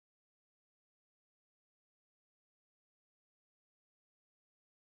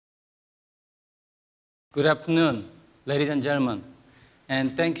Good afternoon, ladies and gentlemen,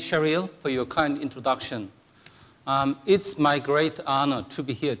 and thank you, Cheryl, for your kind introduction. It's my great honor to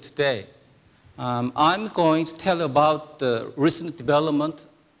be here today. I'm going to tell you about the recent development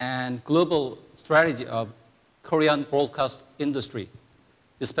and global strategy of Korean broadcast industry,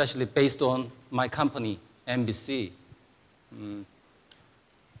 especially based on my company, MBC.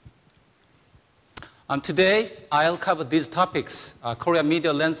 Today, I'll cover these topics, Korea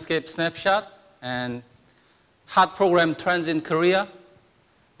media landscape snapshot, and hot program trends in Korea,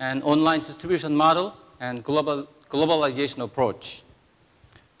 and online distribution model, and globalization approach.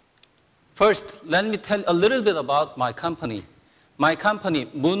 First, let me tell a little bit about my company. My company,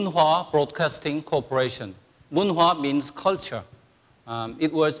 Munhwa Broadcasting Corporation. Munhwa means culture.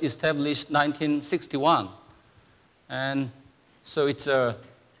 It was established 1961. And so it's a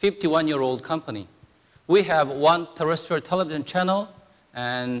 51-year-old company. We have one terrestrial television channel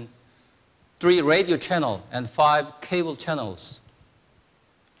and 3 radio channels and 5 cable channels.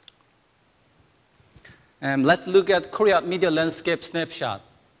 And let's look at Korea media landscape snapshot.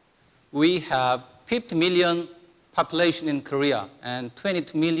 We have 50 million population in Korea and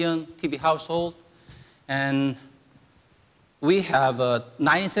 22 million TV household, and we have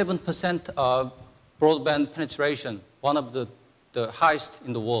 97% of broadband penetration, one of the highest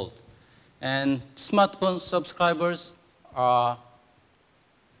in the world. And smartphone subscribers are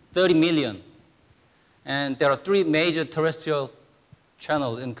 30 million. And there are 3 major terrestrial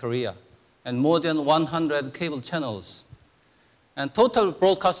channels in Korea and more than 100 cable channels. And total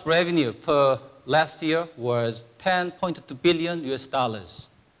broadcast revenue for last year was $10.2 billion US.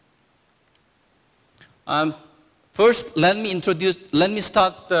 First, let me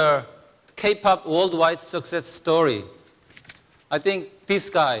start the K-pop worldwide success story. I think this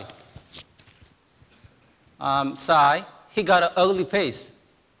guy, Psy, he got an ugly face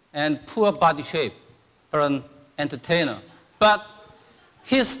and poor body shape for an entertainer. But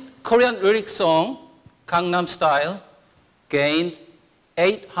his Korean lyric song, Gangnam Style, gained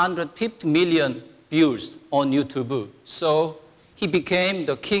 850 million views on YouTube. So he became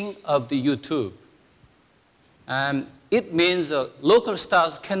the king of the YouTube. It means local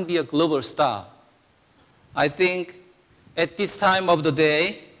stars can be a global star. I think at this time of the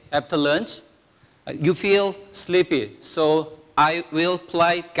day, after lunch, you feel sleepy. So I will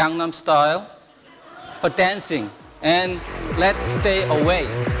play Gangnam Style for dancing, and let's stay awake.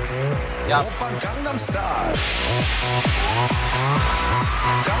 Yeah. Why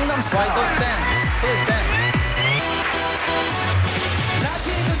don't dance? Please dance.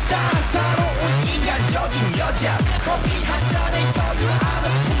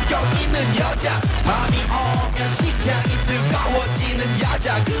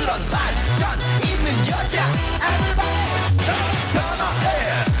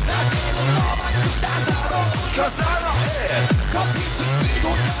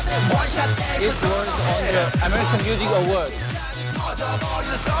 It was on the American Music Award.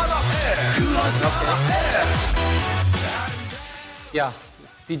 Okay. Yeah.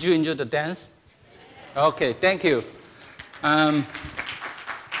 Did you enjoy the dance? Okay, thank you.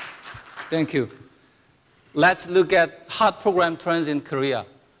 Thank you. Let's look at hot program trends in Korea.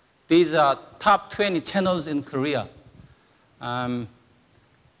 These are top 20 channels in Korea. There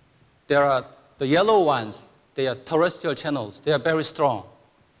are the yellow ones. They are terrestrial channels. They are very strong.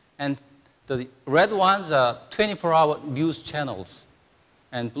 And the red ones are 24-hour news channels.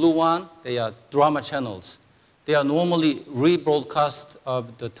 And blue one, they are drama channels. They are normally rebroadcast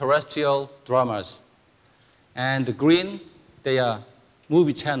of the terrestrial dramas. And the green, they are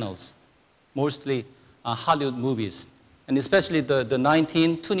movie channels, mostly Hollywood movies. And especially the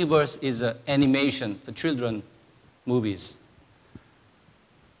 19th universe is animation for children movies.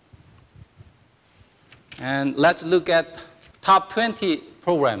 And let's look at top 20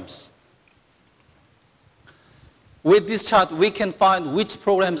 programs. With this chart, we can find which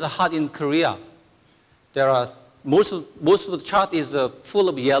programs are hot in Korea. There are, most of the chart is full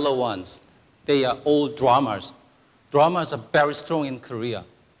of yellow ones. They are all dramas. Dramas are very strong in Korea.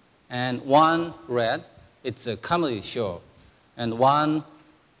 And one red, it's a comedy show. And one,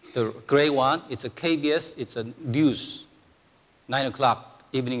 the gray one, it's a KBS, it's a news, 9 o'clock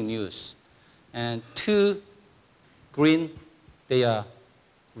evening news. And 2 green, they are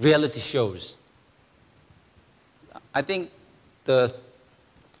reality shows. I think the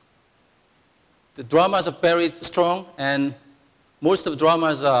dramas are very strong, and most of the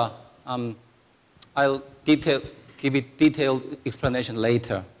dramas are, I'll give it detailed explanation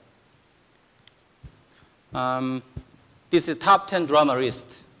later. This is top 10 drama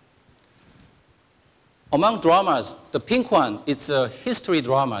list. Among dramas, the pink one, it's history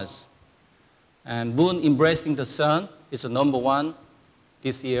dramas. And Moon Embracing the Sun is the #1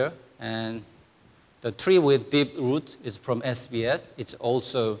 this year. And The Tree with Deep Roots is from SBS. It's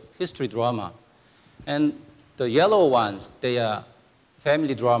also history drama. And the yellow ones, they are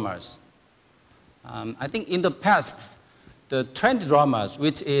family dramas. I think in the past, the trend dramas,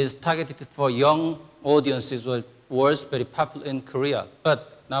 which is targeted for young audiences, was very popular in Korea.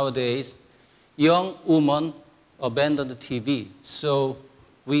 But nowadays, young women abandon the TV. So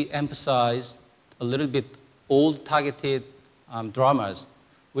we emphasize a little bit old targeted dramas,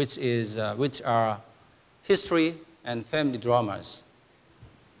 which are history and family dramas.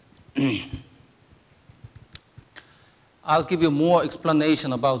 I'll give you more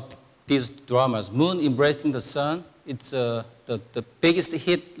explanation about these dramas. Moon Embracing the Sun, it's the biggest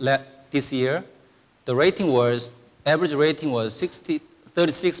hit this year. The average rating was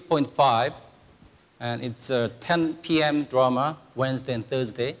 36.5, and it's a 10 p.m. drama, Wednesday and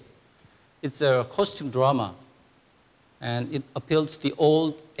Thursday. It's a costume drama, and it appeals to the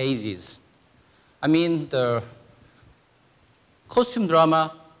old ages. I mean, the costume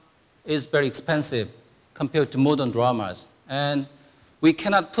drama is very expensive compared to modern dramas, and we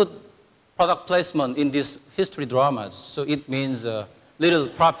cannot put product placement in these history dramas, so it means little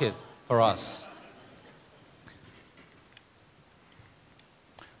profit for us.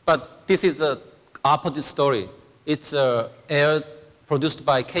 But this is an opposite story. It's produced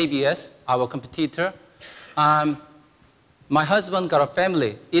by KBS, our competitor. My husband got a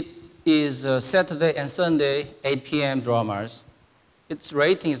family. It is Saturday and Sunday, 8 p.m. dramas. Its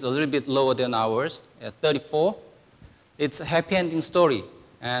rating is a little bit lower than ours, at 34. It's a happy ending story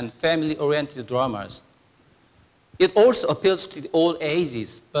and family-oriented dramas. It also appeals to the old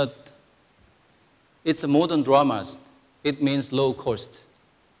ages, but it's a modern dramas. It means low cost.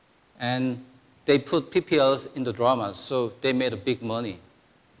 And they put PPLs in the dramas, so they made a big money.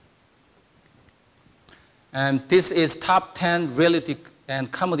 And this is top 10 reality and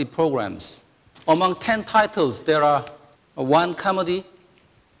comedy programs. Among 10 titles, there are 1 comedy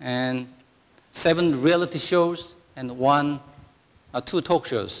and 7 reality shows and 2 talk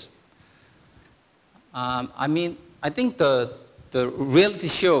shows. I think the reality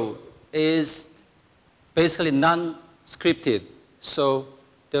show is basically non-scripted, so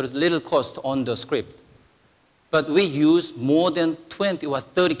there is little cost on the script. But we use more than 20 or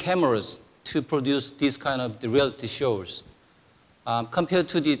 30 cameras to produce these kind of the reality shows. Compared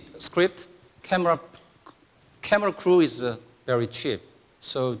to the script, camera crew is very cheap.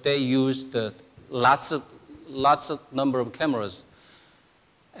 So they use lots of number of cameras.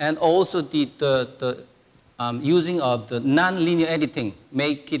 And also the using of the non-linear editing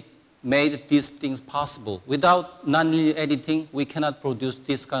made these things possible. Without non-linear editing, we cannot produce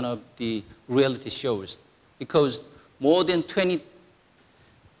this kind of the reality shows, because more than 20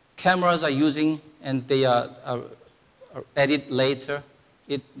 cameras are using, and they are edited later.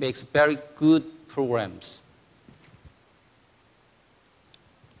 It makes very good programs.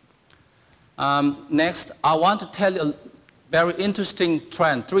 Next, I want to tell you a very interesting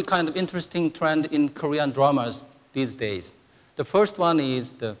trend, 3 kind of interesting trend in Korean dramas these days. The first one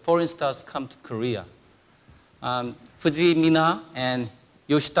is the foreign stars come to Korea. Fuji Mina and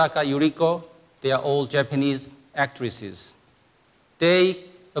Yoshitaka Yuriko, they are all Japanese actresses. They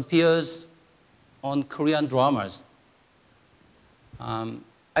appear on Korean dramas.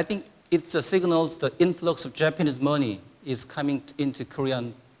 I think it signals the influx of Japanese money is coming into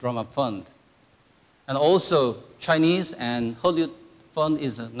Korean drama fund. And also, Chinese and Hollywood fund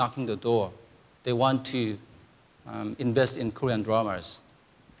is knocking the door. They want to invest in Korean dramas.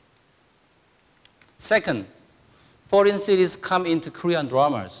 Second, foreign cities come into Korean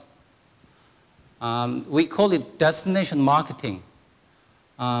dramas. We call it destination marketing.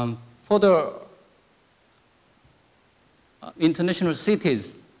 For the international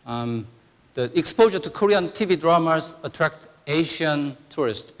cities, the exposure to Korean TV dramas attract Asian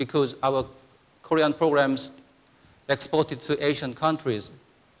tourists because our Korean programs exported to Asian countries.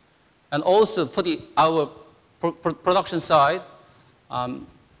 And also for our production side,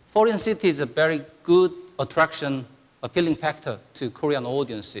 foreign cities are a very good attraction, appealing factor to Korean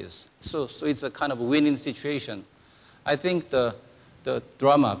audiences. So it's a kind of a winning situation. I think the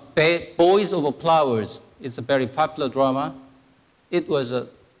drama, Boys Over Flowers, is a very popular drama. It was a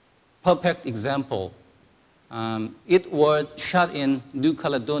perfect example. It was shot in New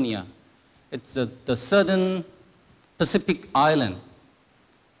Caledonia. It's the southern Pacific island.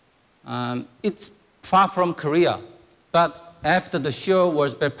 It's far from Korea, but after the show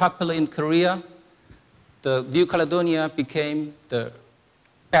was very popular in Korea, the New Caledonia became the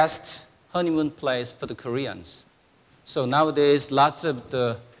best honeymoon place for the Koreans. So nowadays, lots of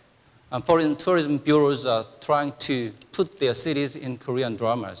the Foreign tourism bureaus are trying to put their cities in Korean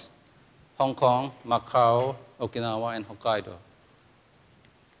dramas: Hong Kong, Macau, Okinawa, and Hokkaido.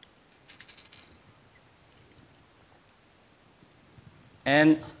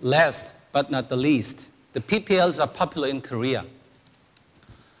 And last but not the least, the PPLs are popular in Korea.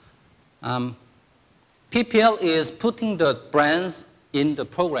 PPL is putting the brands in the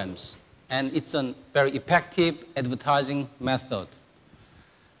programs, and it's a very effective advertising method.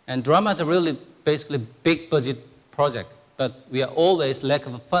 And dramas are really basically big budget project, but we are always lack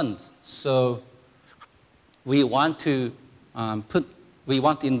of funds. So we want to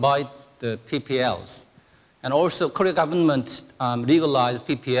invite the PPLs. And also, Korea government legalized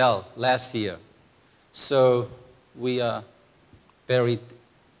PPL last year. So we are very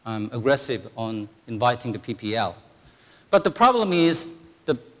aggressive on inviting the PPL. But the problem is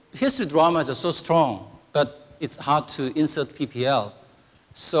the history dramas are so strong, but it's hard to insert PPL.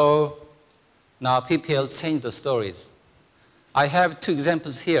 So now PPL changed the stories. I have two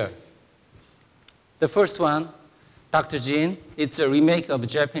examples here. The first one, Dr. Jin, it's a remake of a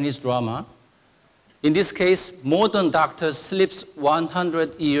Japanese drama. In this case, modern doctor slips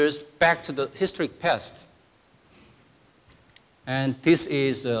 100 years back to the historic past. And this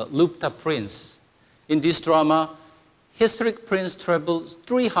is Lupta Prince. In this drama, historic prince travels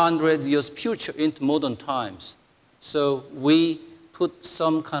 300 years future into modern times. So we put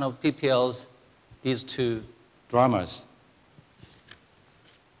some kind of PPLs, these two dramas.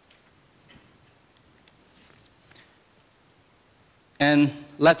 And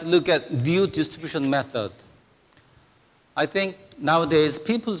let's look at new distribution method. I think nowadays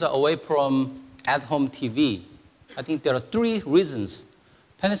people are away from at-home TV. I think there are three reasons.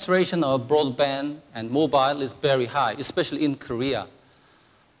 Penetration of broadband and mobile is very high, especially in Korea.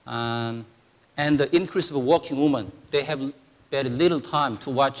 And the increase of working women, they have very little time to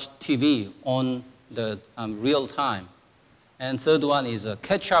watch TV on the real time. And third one is a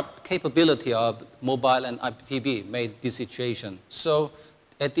catch-up capability of mobile and IPTV made this situation. So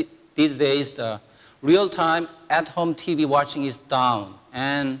these days, the real-time at-home TV watching is down,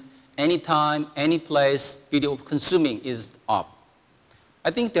 and anytime, any place, video consuming is up. I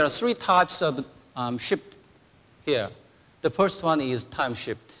think there are three types of shift here. The first one is time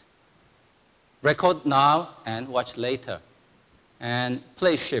shift. Record now and watch later. And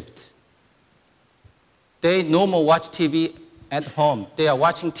place shift. They no more watch TV at home. They are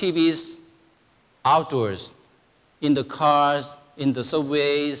watching TVs outdoors, in the cars, in the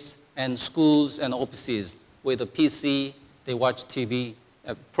subways, and schools and offices. With a PC, they watch TV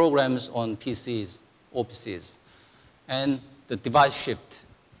programs on PCs, offices. And the device shift.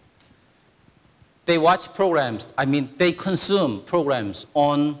 They watch programs, they consume programs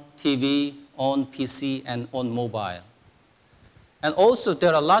on TV, on PC, and on mobile. And also,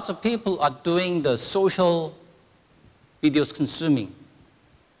 there are lots of people are doing the social videos consuming,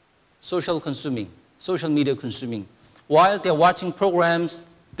 social media consuming. While they're watching programs,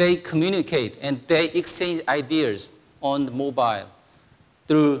 they communicate and they exchange ideas on the mobile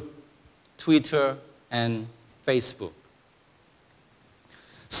through Twitter and Facebook.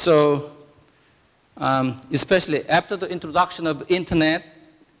 So, especially after the introduction of internet,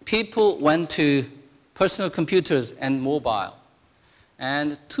 people went to personal computers and mobile.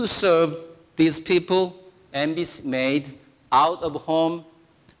 And to serve these people, MBC made out-of-home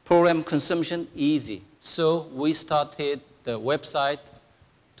program consumption easy. So we started the website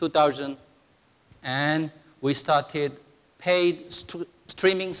 2000, and we started paid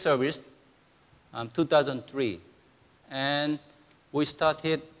streaming service 2003. And we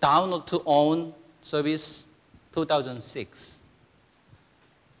started download-to-own service 2006.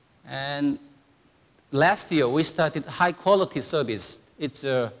 And last year, we started high-quality service. It's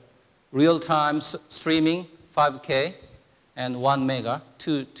a real-time streaming, 5K, and 1 mega,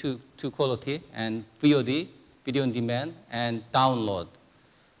 two quality, and VOD, video on demand, and download.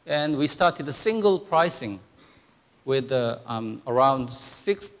 And we started a single pricing with around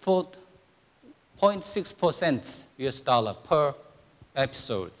 0.64 cents US dollar per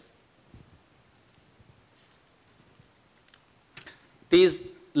episode. These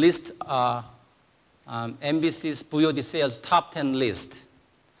lists are MBC's VOD sales top 10 list.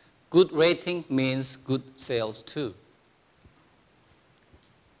 Good rating means good sales too.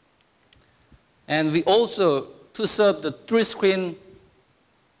 And we also, to serve the three-screen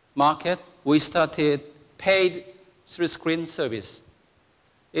market, we started paid three-screen service.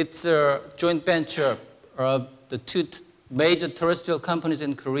 It's a joint venture of the two major terrestrial companies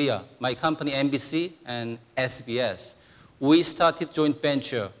in Korea, my company MBC and SBS. We started joint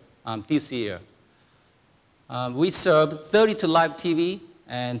venture this year. We serve 32 live TV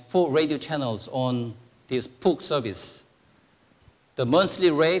and 4 radio channels on this POOK service. The monthly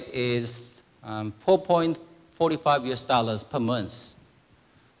rate is $4.45 US per month.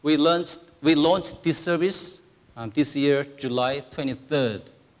 We launched this service this year, July 23rd,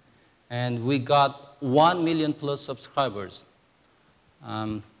 and we got 1 million plus subscribers.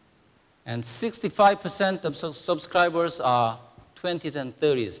 And 65% of subscribers are 20s and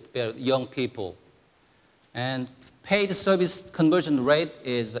 30s, they're young people. And paid service conversion rate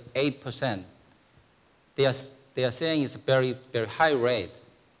is 8%. They are saying it's a very, very high rate.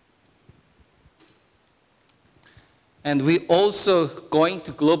 And we also going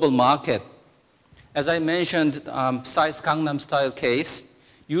to global market. As I mentioned, Psy's Gangnam Style case,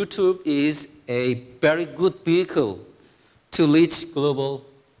 YouTube is a very good vehicle to reach global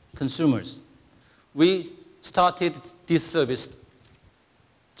consumers. We started this service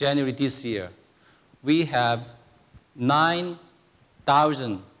January this year. We have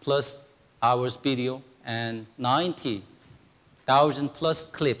 9,000 plus hours video and 90,000 plus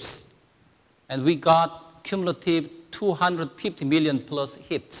clips. And we got cumulative 250 million plus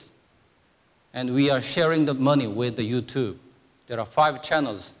hits. And we are sharing the money with the YouTube. There are 5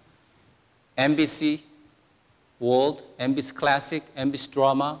 channels: MBC World, MBC Classic, MBC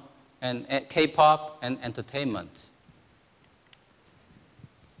Drama, and K-pop and entertainment.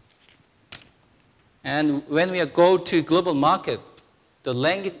 And when we go to global market, the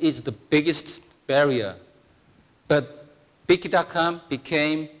language is the biggest barrier. But Biki.com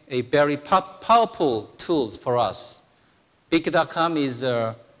became a very powerful tool for us. Biki.com is,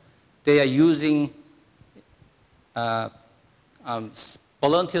 they are using volunteer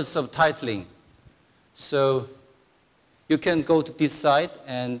subtitling. So you can go to this site,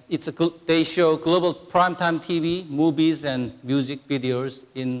 and they show global primetime TV, movies, and music videos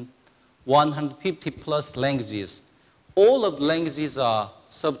in 150 plus languages. All of the languages are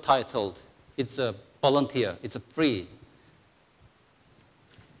subtitled. It's a volunteer. It's a free.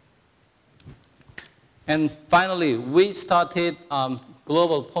 And finally, we started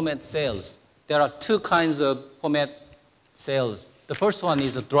global format sales. There are 2 kinds of format sales. The first one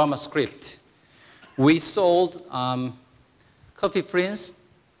is a drama script. We sold Coffee Prince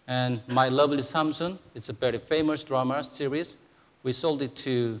and My Lovely Samson. It's a very famous drama series. We sold it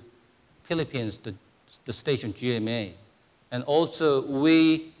to Philippines, the station GMA. And also,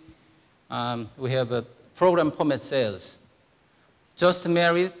 we have a program format sales. Just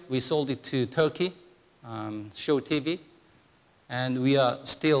Married, we sold it to Turkey, Show TV. And we are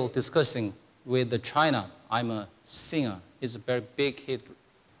still discussing with China. I'm a Singer. It's a very big hit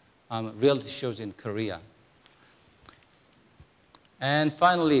reality shows in Korea. And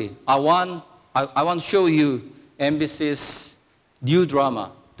finally, I want to show you MBC's new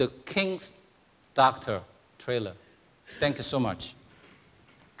drama, The King's Doctor trailer. Thank you so much.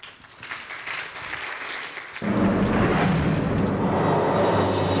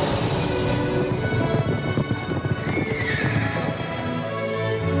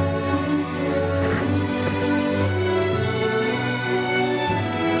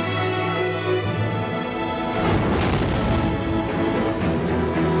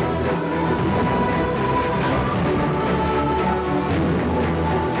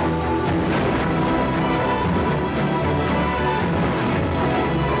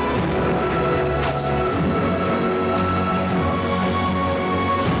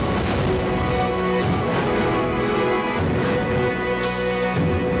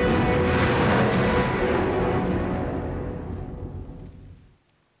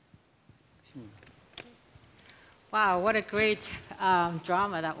 Wow, what a great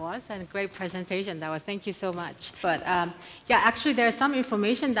drama that was, and a great presentation that was. Thank you so much. But yeah, actually there's some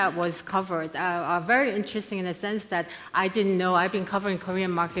information that was covered, very interesting in the sense that I didn't know. I've been covering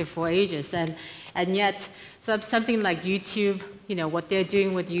Korean market for ages, and yet something like YouTube, you know, what they're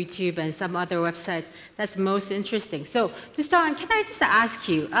doing with YouTube and some other websites, that's most interesting. So, Mr. Ahn, can I just ask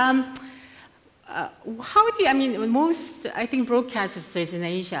you, how do you, I mean, most, I think, broadcasters in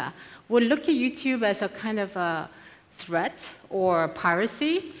Asia would look at YouTube as a kind of a threat or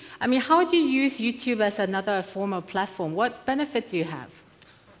piracy. I mean, how do you use YouTube as another form of platform? What benefit do you have?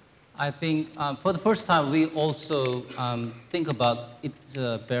 I think for the first time, we also think about it's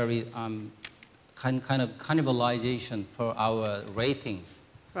a very kind of cannibalization for our ratings.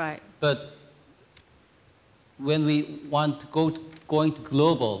 Right. But when we want to going to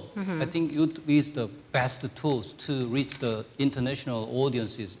global, I think YouTube is the best tools to reach the international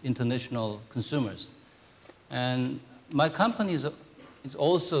audiences, international consumers. And my company is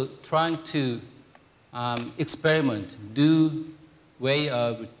also trying to experiment, do way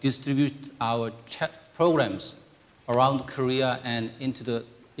of distribute our programs around Korea and into the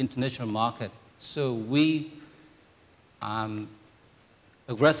international market. So we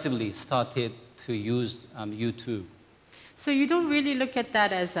aggressively started to use YouTube. So you don't really look at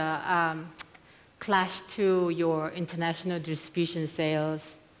that as a clash to your international distribution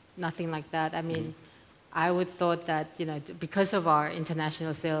sales, nothing like that. I mean, I would thought that, you know, because of our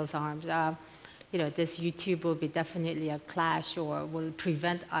international sales arms, you know, this YouTube will be definitely a clash or will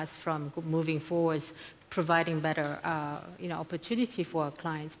prevent us from moving forwards, providing better, you know, opportunity for our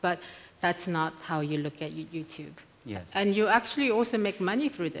clients. But that's not how you look at YouTube. Yes. And you actually also make money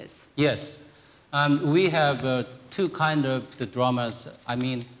through this. Yes. We have two kinds of the dramas. I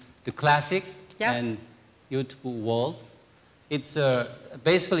mean, the classic and YouTube World. It's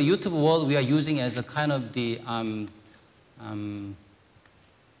basically YouTube World we are using as a kind of the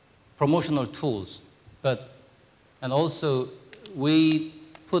promotional tools. And also we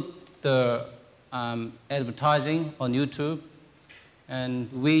put the advertising on YouTube,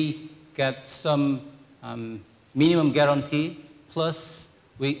 and we get some minimum guarantee, plus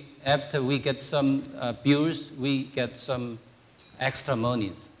after we get some views, we get some extra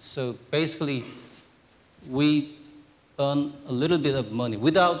money. So basically, we earn a little bit of money.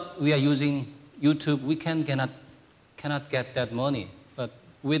 Without we are using YouTube, we cannot get that money. But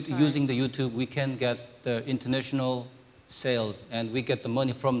with using the YouTube, we can get the international sales, and we get the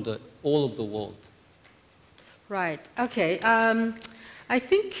money from all of the world. Right. Okay. I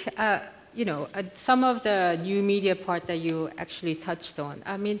think you know, some of the new media part that you actually touched on.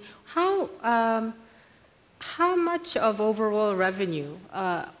 I mean, how much of overall revenue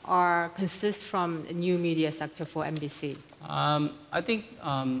consists from the new media sector for MBC? I think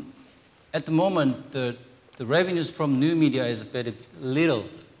at the moment the revenues from new media is very little,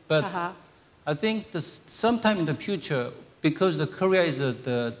 but I think sometime in the future, because Korea is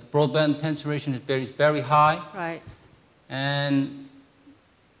the broadband penetration is very high, right? And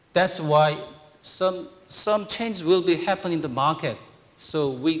that's why some change will be happening in the market. So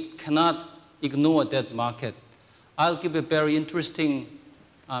we cannot ignore that market. I'll give a very interesting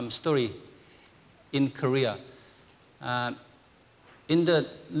story in Korea. In the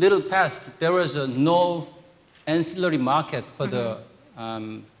little past, there was no ancillary market for the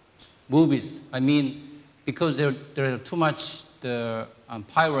movies. I mean, because there are too much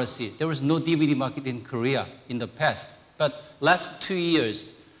piracy. There was no DVD market in Korea in the past. But last 2 years,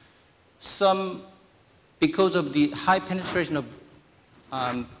 because of the high penetration of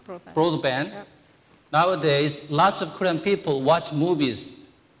broadband, nowadays lots of Korean people watch movies,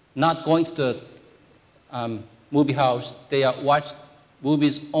 not going to the movie house. They watch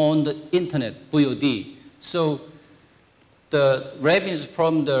movies on the internet, VOD. So the revenues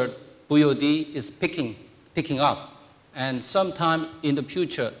from the VOD is picking up. And sometime in the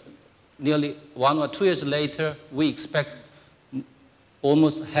future, nearly 1 or 2 years later, we expect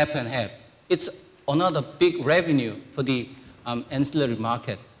almost half and half. It's another big revenue for the ancillary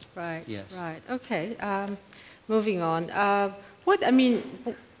market. Right. Yes. Right. Okay. Moving on. I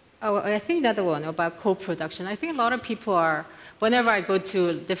think another one about co-production. I think a lot of people whenever I go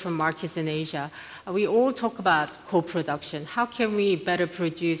to different markets in Asia, we all talk about co-production. How can we better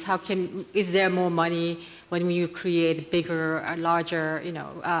produce? Is there more money when you create bigger, larger, you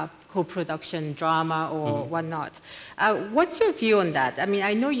know, co-production drama or whatnot? What's your view on that? I mean,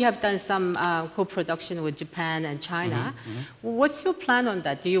 I know you have done some co-production with Japan and China. What's your plan on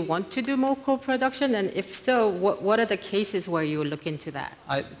that? Do you want to do more co-production? And if so, what are the cases where you look into that?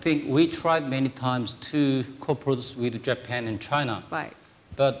 I think we tried many times to co-produce with Japan and China. Right.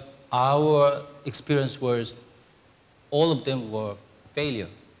 But our experience was all of them were failure.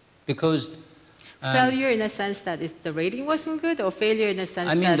 Because failure in a sense that the rating wasn't good, or failure in a sense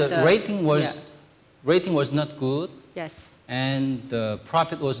that... I mean, the rating was not good. Yes. And the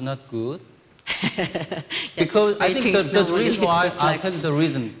profit was not good. Yes, because I think the reason why, I'll tell you the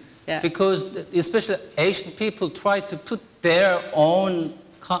reason. Yeah. Because especially Asian people try to put their own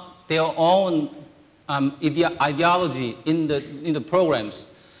ideology in the programs.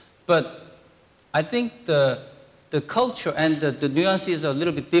 But I think the culture and the nuances are a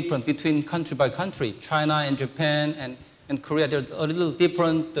little bit different between country by country. China and Japan and Korea, they're a little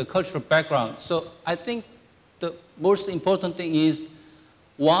different, the cultural background. So I think the most important thing is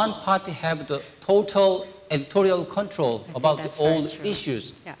one party have the total editorial control about all the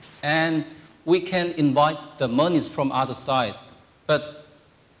issues. Yes. And we can invite the monies from other side. But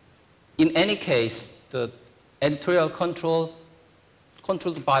in any case, the editorial controlled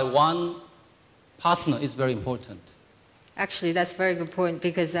by one partner is very important. Actually, that's a very good point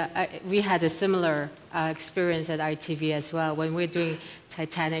because we had a similar experience at ITV as well. When we're doing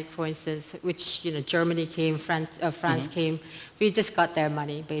Titanic, for instance, which Germany came, France came, we just got their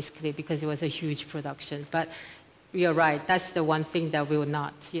money basically because it was a huge production. But you're right, that's the one thing that we will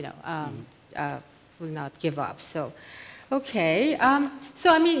not, will not give up. So. Okay,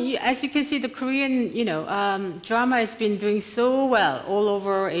 so I mean, as you can see, the Korean, drama has been doing so well all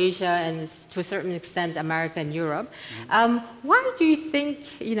over Asia and to a certain extent America and Europe. Why do you think,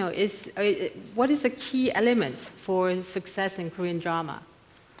 what is the key elements for success in Korean drama?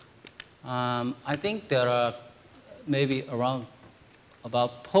 I think there are maybe around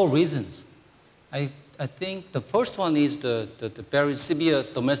about 4 reasons. I think the first one is the very severe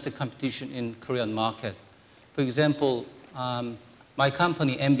domestic competition in Korean market. For example, my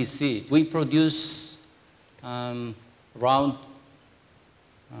company, MBC, we produce around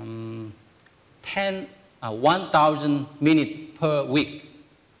 1,000 minutes per week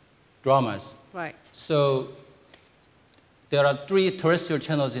dramas. Right. So there are 3 terrestrial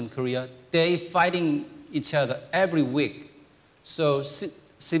channels in Korea. They fighting each other every week. So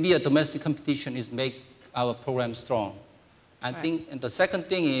severe domestic competition is make our program strong. I think, and the second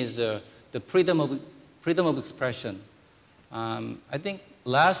thing is the freedom of expression. I think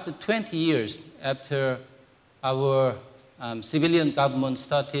last 20 years after our civilian government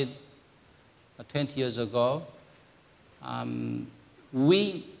started 20 years ago,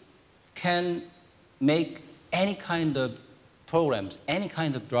 we can make any kind of programs, any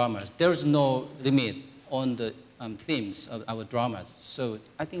kind of dramas. There's no limit on the themes of our dramas. So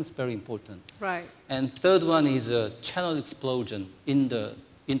I think it's very important. Right. And third one is a channel explosion in the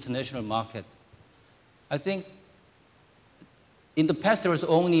international market. I think in the past there was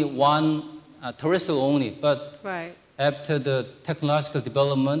only one terrestrial only, but after the technological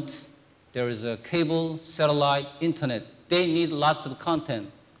development, there is a cable, satellite, internet. They need lots of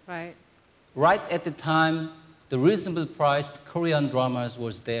content. Right. Right at the time, the reasonable priced Korean dramas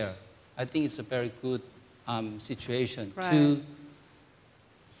was there. I think it's a very good situation to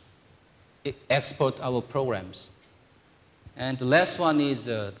export our programs. And the last one is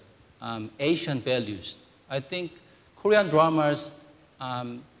Asian values. I think Korean dramas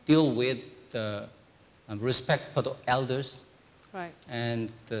deal with respect for the elders,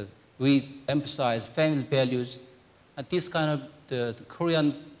 and we emphasize family values. And this kind of the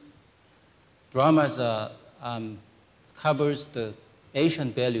Korean dramas covers the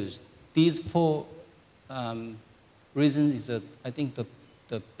Asian values. These 4 reasons is, I think, the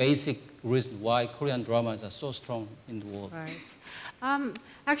basic reason why Korean dramas are so strong in the world. Right.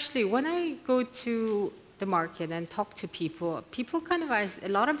 Actually, when I go to the market and talk to people kind of, a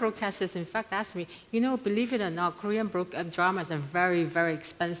lot of broadcasters, in fact, ask me, believe it or not, Korean dramas are very, very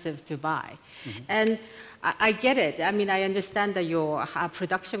expensive to buy. And I get it. I mean, I understand that your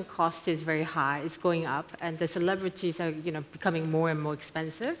production cost is very high. It's going up, and the celebrities are, becoming more and more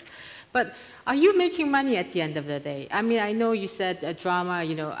expensive. But are you making money at the end of the day? I mean, I know you said a drama,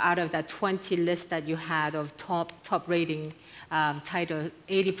 out of that 20 list that you had of top rating title,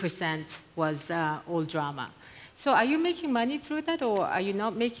 80% was all drama. So are you making money through that, or are you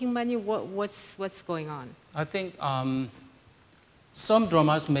not making money? What's going on? I think some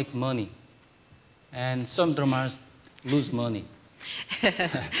dramas make money, and some dramas lose money.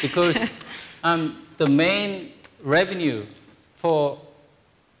 Because the main revenue for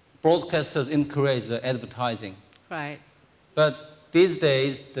broadcasters in Korea is advertising. Right. But these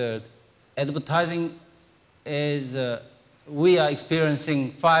days, the advertising is, we are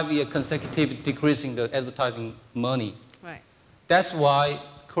experiencing 5-year consecutive decreasing the advertising money. Right. That's why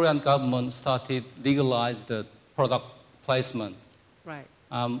Korean government started legalize the product placement. Right.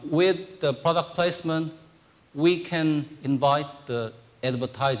 With the product placement, we can invite the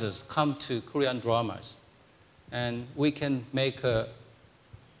advertisers come to Korean dramas, and we can make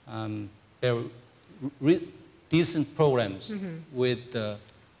very decent programs with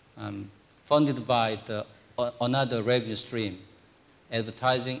funded by another revenue stream,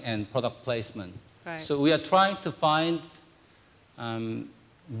 advertising and product placement. Right. So we are trying to find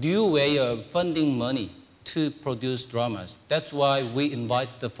new way of funding money to produce dramas. That's why we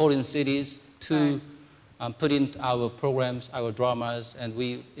invite the foreign cities to put in our programs, our dramas, and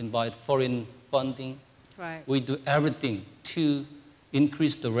we invite foreign funding. Right. We do everything to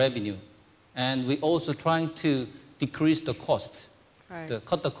increase the revenue. And we also trying to decrease the cost,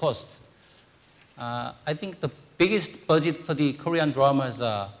 cut the cost. I think the biggest budget for the Korean dramas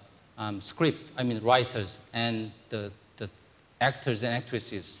are writers and the actors and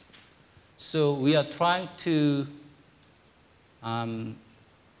actresses. So we are trying to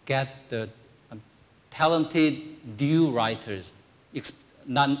get the talented new writers,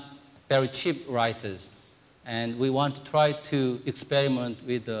 not very cheap writers. And we want to try to experiment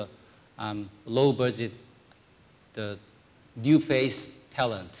with the low budget, the new face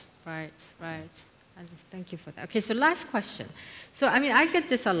talent. Right, right. Thank you for that. Okay, so last question. So, I mean, I get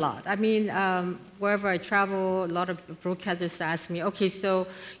this a lot. I mean, wherever I travel, a lot of broadcasters ask me, okay, so,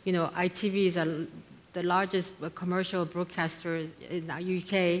 you know, ITV is the largest commercial broadcaster in the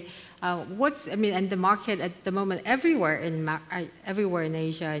UK. And the market at the moment, everywhere in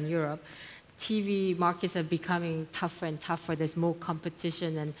Asia and Europe, TV markets are becoming tougher and tougher. There's more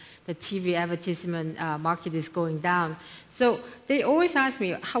competition, and the TV advertisement market is going down. So they always ask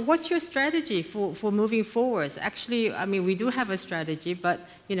me, what's your strategy for moving forward? Actually, I mean, we do have a strategy, but,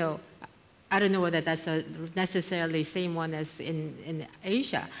 you know, I don't know whether that's necessarily same one as in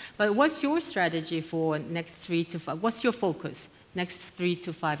Asia. But what's your strategy for next 3 to 5? What's your focus next 3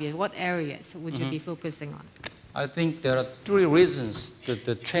 to 5 years? What areas would you be focusing on? I think there are 3 reasons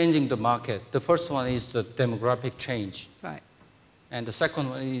to changing the market. The first one is the demographic change. Right. And the second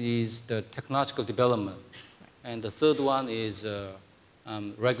one is the technological development. Right. And the third one is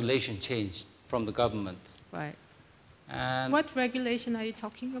regulation change from the government. Right. And what regulation are you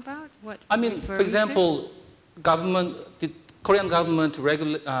talking about? What I mean, for example, the Korean government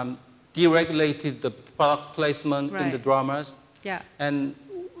deregulated the product placement in the dramas. Yeah. And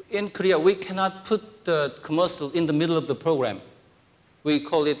in Korea, we cannot put the commercial in the middle of the program. We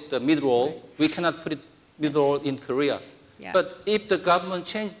call it the mid-roll. Right. We cannot put it mid-roll in Korea. Yeah. But if the government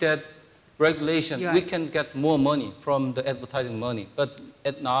changed that regulation, we can get more money from the advertising money. But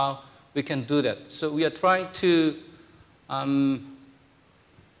now, we can do that. So we are trying to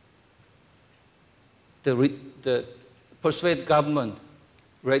persuade government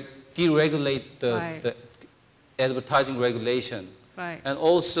deregulate the advertising regulation. Right. And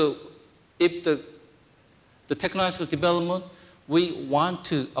also, if the technological development, we want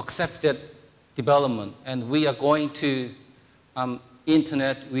to accept that development, and we are going to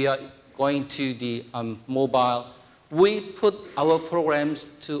internet, we are going to the mobile. We put our programs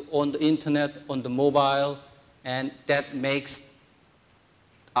on the internet, on the mobile, and that makes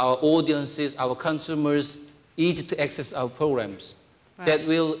our audiences, our consumers, easy to access our programs. Right. That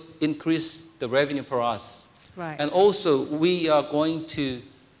will increase the revenue for us. Right. And also, we are going to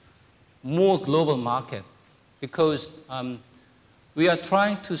more global market because we are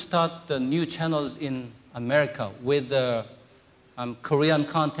trying to start the new channels in America with the Korean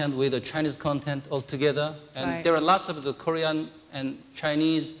content, with the Chinese content all together. And there are lots of the Korean and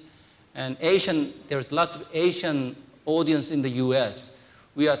Chinese and Asian, there's lots of Asian audience in the US.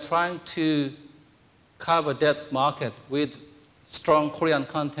 We are trying to cover that market with strong Korean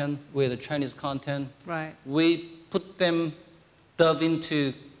content, with Chinese content. Right. We put them dub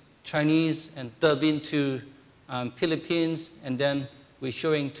into Chinese and dub into Philippines, and then we're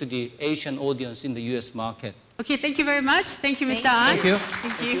showing to the Asian audience in the US market. Okay, thank you very much. Thank you, Mr. An. Thank you.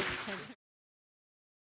 Thank you.